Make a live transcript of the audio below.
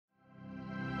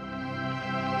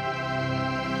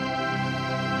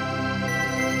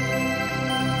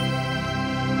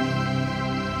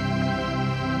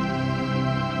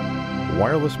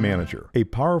Wireless Manager, a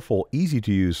powerful,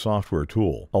 easy-to-use software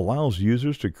tool, allows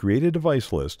users to create a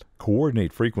device list,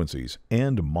 coordinate frequencies,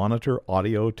 and monitor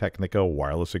Audio-Technica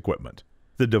wireless equipment.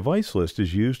 The device list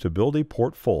is used to build a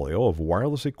portfolio of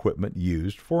wireless equipment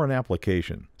used for an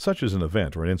application, such as an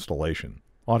event or an installation.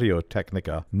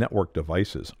 Audio-Technica network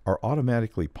devices are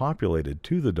automatically populated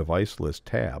to the Device List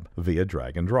tab via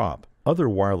drag and drop. Other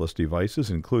wireless devices,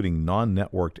 including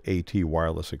non-networked AT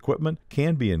wireless equipment,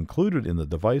 can be included in the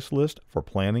device list for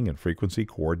planning and frequency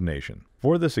coordination.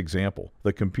 For this example,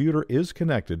 the computer is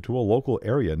connected to a local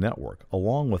area network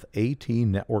along with AT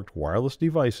networked wireless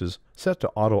devices set to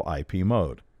Auto IP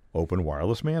mode. Open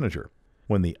Wireless Manager.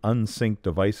 When the Unsynced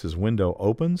Devices window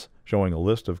opens, showing a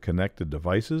list of connected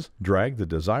devices, drag the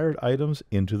desired items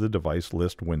into the Device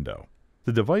List window.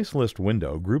 The Device List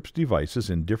window groups devices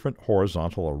in different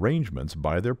horizontal arrangements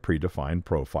by their predefined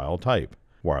profile type: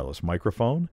 wireless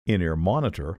microphone, in-ear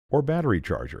monitor, or battery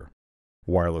charger.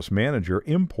 Wireless Manager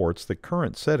imports the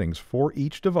current settings for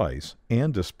each device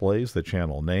and displays the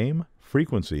channel name,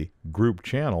 frequency, group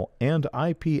channel, and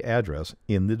IP address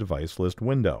in the Device List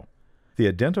window. The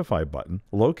Identify button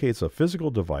locates a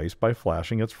physical device by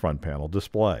flashing its front panel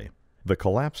display. The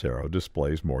collapse arrow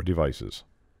displays more devices.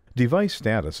 Device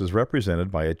status is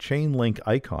represented by a chain link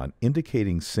icon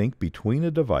indicating sync between a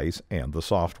device and the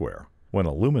software. When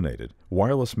illuminated,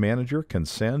 Wireless Manager can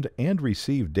send and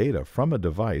receive data from a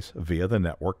device via the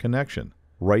network connection.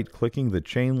 Right-clicking the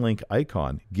chain link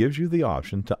icon gives you the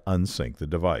option to unsync the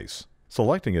device.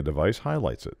 Selecting a device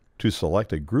highlights it. To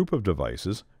select a group of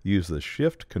devices, use the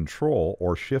Shift Control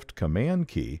or Shift Command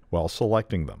key while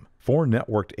selecting them. For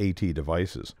networked AT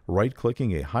devices,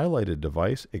 right-clicking a highlighted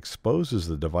device exposes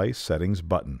the Device Settings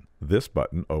button. This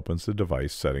button opens the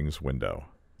Device Settings window.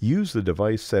 Use the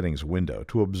Device Settings window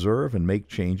to observe and make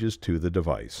changes to the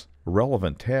device.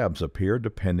 Relevant tabs appear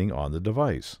depending on the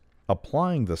device.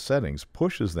 Applying the settings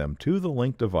pushes them to the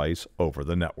linked device over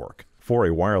the network. For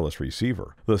a wireless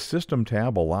receiver, the System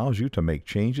tab allows you to make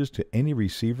changes to any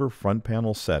receiver front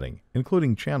panel setting,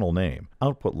 including channel name,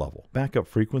 output level, backup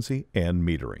frequency, and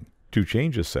metering. To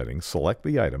change a setting, select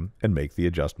the item and make the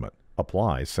adjustment.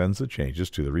 Apply sends the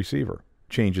changes to the receiver.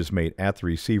 Changes made at the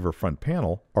receiver front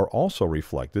panel are also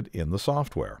reflected in the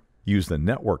software. Use the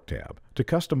Network tab to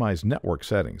customize network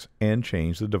settings and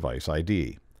change the device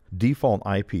ID. Default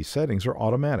IP settings are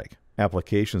automatic.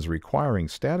 Applications requiring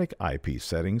static IP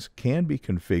settings can be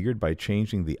configured by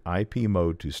changing the IP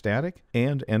mode to static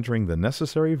and entering the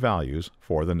necessary values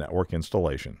for the network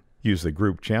installation. Use the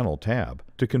Group Channel tab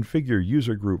to configure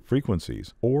user group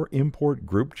frequencies or import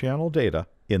group channel data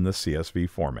in the CSV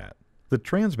format. The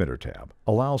Transmitter tab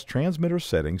allows transmitter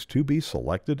settings to be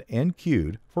selected and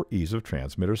queued for ease of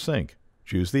transmitter sync.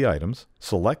 Choose the items,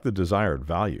 select the desired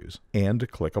values, and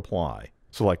click Apply.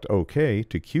 Select OK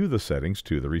to queue the settings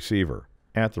to the receiver.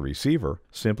 At the receiver,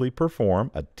 simply perform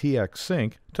a TX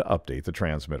sync to update the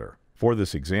transmitter. For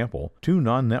this example, 2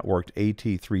 non-networked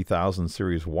AT3000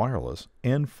 series wireless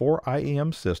and 4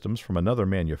 IEM systems from another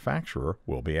manufacturer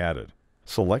will be added.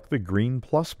 Select the green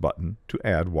plus button to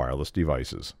add wireless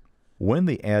devices. When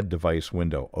the Add Device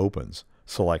window opens,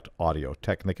 select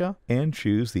Audio-Technica and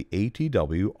choose the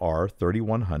ATW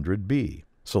R3100B.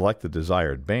 Select the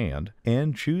desired band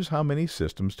and choose how many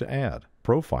systems to add.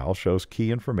 Profile shows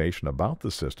key information about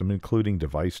the system, including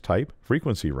device type,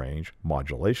 frequency range,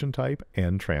 modulation type,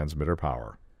 and transmitter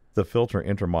power. The Filter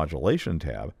Intermodulation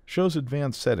tab shows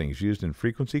advanced settings used in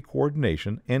frequency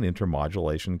coordination and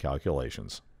intermodulation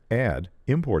calculations. Add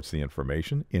imports the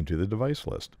information into the device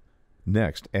list.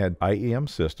 Next, add IEM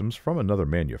systems from another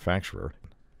manufacturer.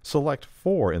 Select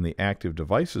 4 in the Active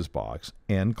Devices box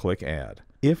and click Add.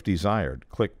 If desired,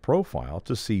 click Profile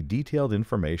to see detailed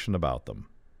information about them.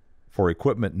 For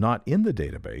equipment not in the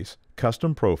database,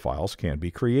 custom profiles can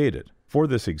be created. For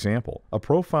this example, a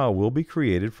profile will be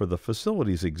created for the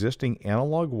facility's existing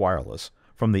analog wireless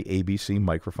from the ABC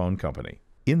Microphone Company.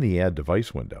 In the Add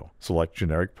Device window, select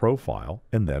Generic Profile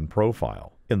and then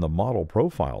Profile. In the Model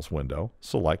Profiles window,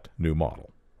 select New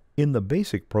Model. In the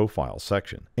Basic Profile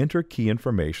section, enter key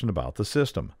information about the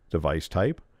system: device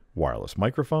type, wireless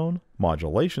microphone,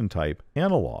 modulation type,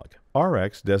 analog.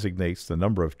 RX designates the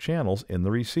number of channels in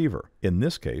the receiver. In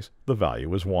this case, the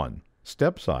value is 1.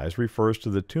 Step size refers to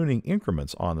the tuning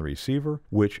increments on the receiver,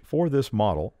 which for this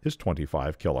model is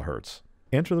 25 kHz.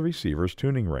 Enter the receiver's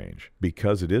tuning range.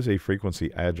 Because it is a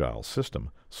frequency agile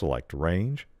system, select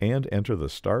Range and enter the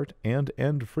start and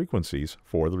end frequencies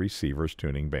for the receiver's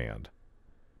tuning band.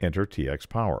 Enter TX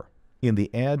power. In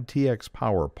the Add TX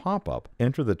Power pop-up,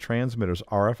 enter the transmitter's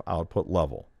RF output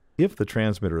level. If the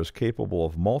transmitter is capable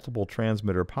of multiple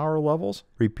transmitter power levels,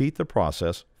 repeat the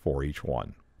process for each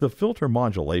one. The Filter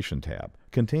Modulation tab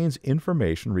contains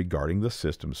information regarding the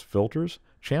system's filters,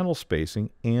 channel spacing,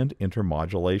 and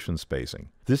intermodulation spacing.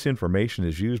 This information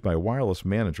is used by Wireless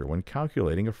Manager when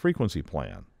calculating a frequency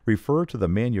plan. Refer to the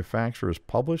manufacturer's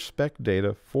published spec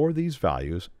data for these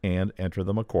values and enter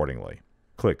them accordingly.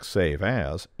 Click Save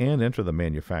As and enter the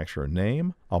manufacturer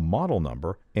name, a model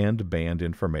number, and band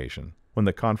information. When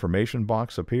the confirmation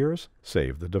box appears,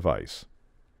 save the device.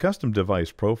 Custom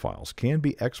device profiles can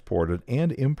be exported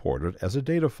and imported as a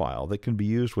data file that can be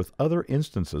used with other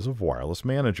instances of Wireless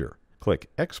Manager. Click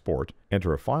Export,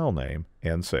 enter a file name,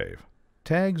 and save.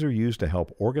 Tags are used to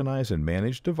help organize and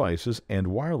manage devices and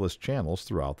wireless channels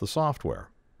throughout the software.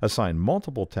 Assign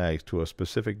multiple tags to a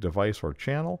specific device or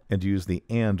channel and use the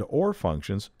AND/OR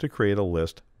functions to create a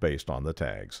list based on the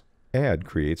tags. Add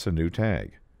creates a new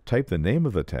tag. Type the name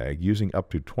of the tag using up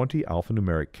to 20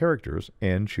 alphanumeric characters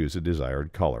and choose a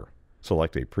desired color.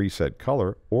 Select a preset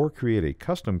color or create a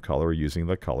custom color using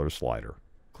the color slider.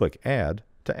 Click Add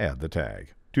to add the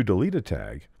tag. To delete a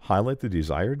tag, highlight the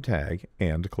desired tag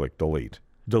and click Delete.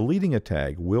 Deleting a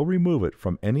tag will remove it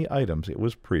from any items it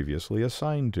was previously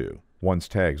assigned to. Once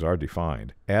tags are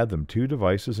defined, add them to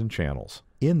devices and channels.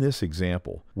 In this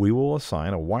example, we will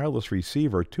assign a wireless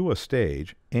receiver to a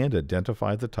stage and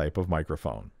identify the type of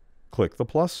microphone. Click the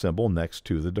plus symbol next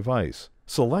to the device.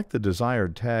 Select the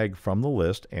desired tag from the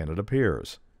list and it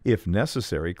appears. If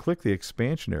necessary, click the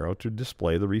expansion arrow to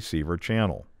display the receiver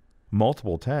channel.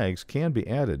 Multiple tags can be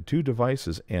added to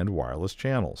devices and wireless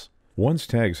channels. Once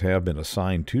tags have been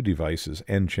assigned to devices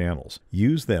and channels,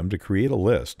 use them to create a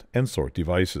list and sort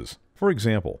devices. For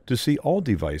example, to see all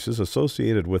devices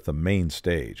associated with the main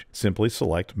stage, simply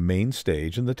select Main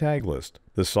Stage in the tag list.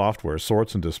 The software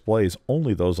sorts and displays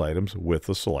only those items with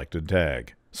the selected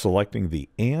tag. Selecting the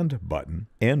AND button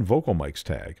and Vocal Mics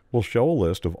tag will show a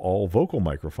list of all vocal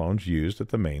microphones used at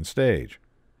the main stage.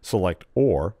 Select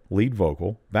OR, lead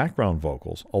vocal, background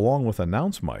vocals, along with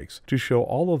announce mics to show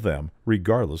all of them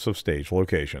regardless of stage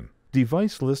location.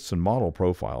 Device lists and model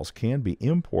profiles can be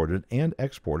imported and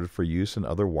exported for use in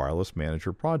other Wireless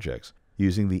Manager projects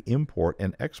using the import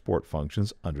and export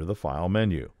functions under the File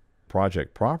menu.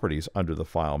 Project Properties under the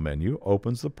File menu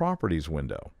opens the Properties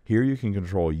window. Here you can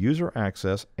control user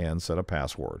access and set a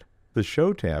password. The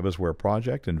Show tab is where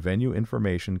project and venue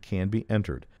information can be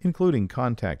entered, including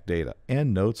contact data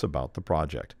and notes about the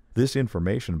project. This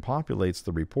information populates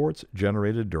the reports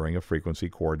generated during a frequency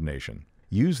coordination.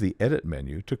 Use the Edit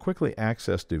menu to quickly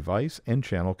access device and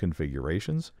channel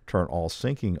configurations, turn all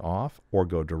syncing off, or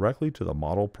go directly to the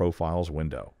Model Profiles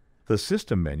window. The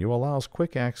System menu allows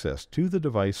quick access to the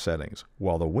device settings,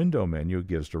 while the Window menu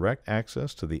gives direct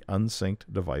access to the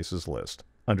unsynced devices list.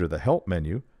 Under the Help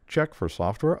menu, check for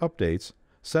software updates,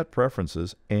 set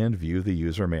preferences, and view the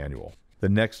user manual. The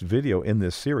next video in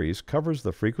this series covers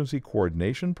the frequency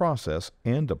coordination process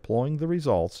and deploying the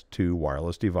results to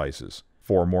wireless devices.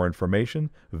 For more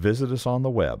information, visit us on the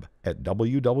web at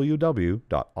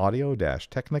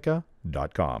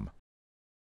www.audio-technica.com.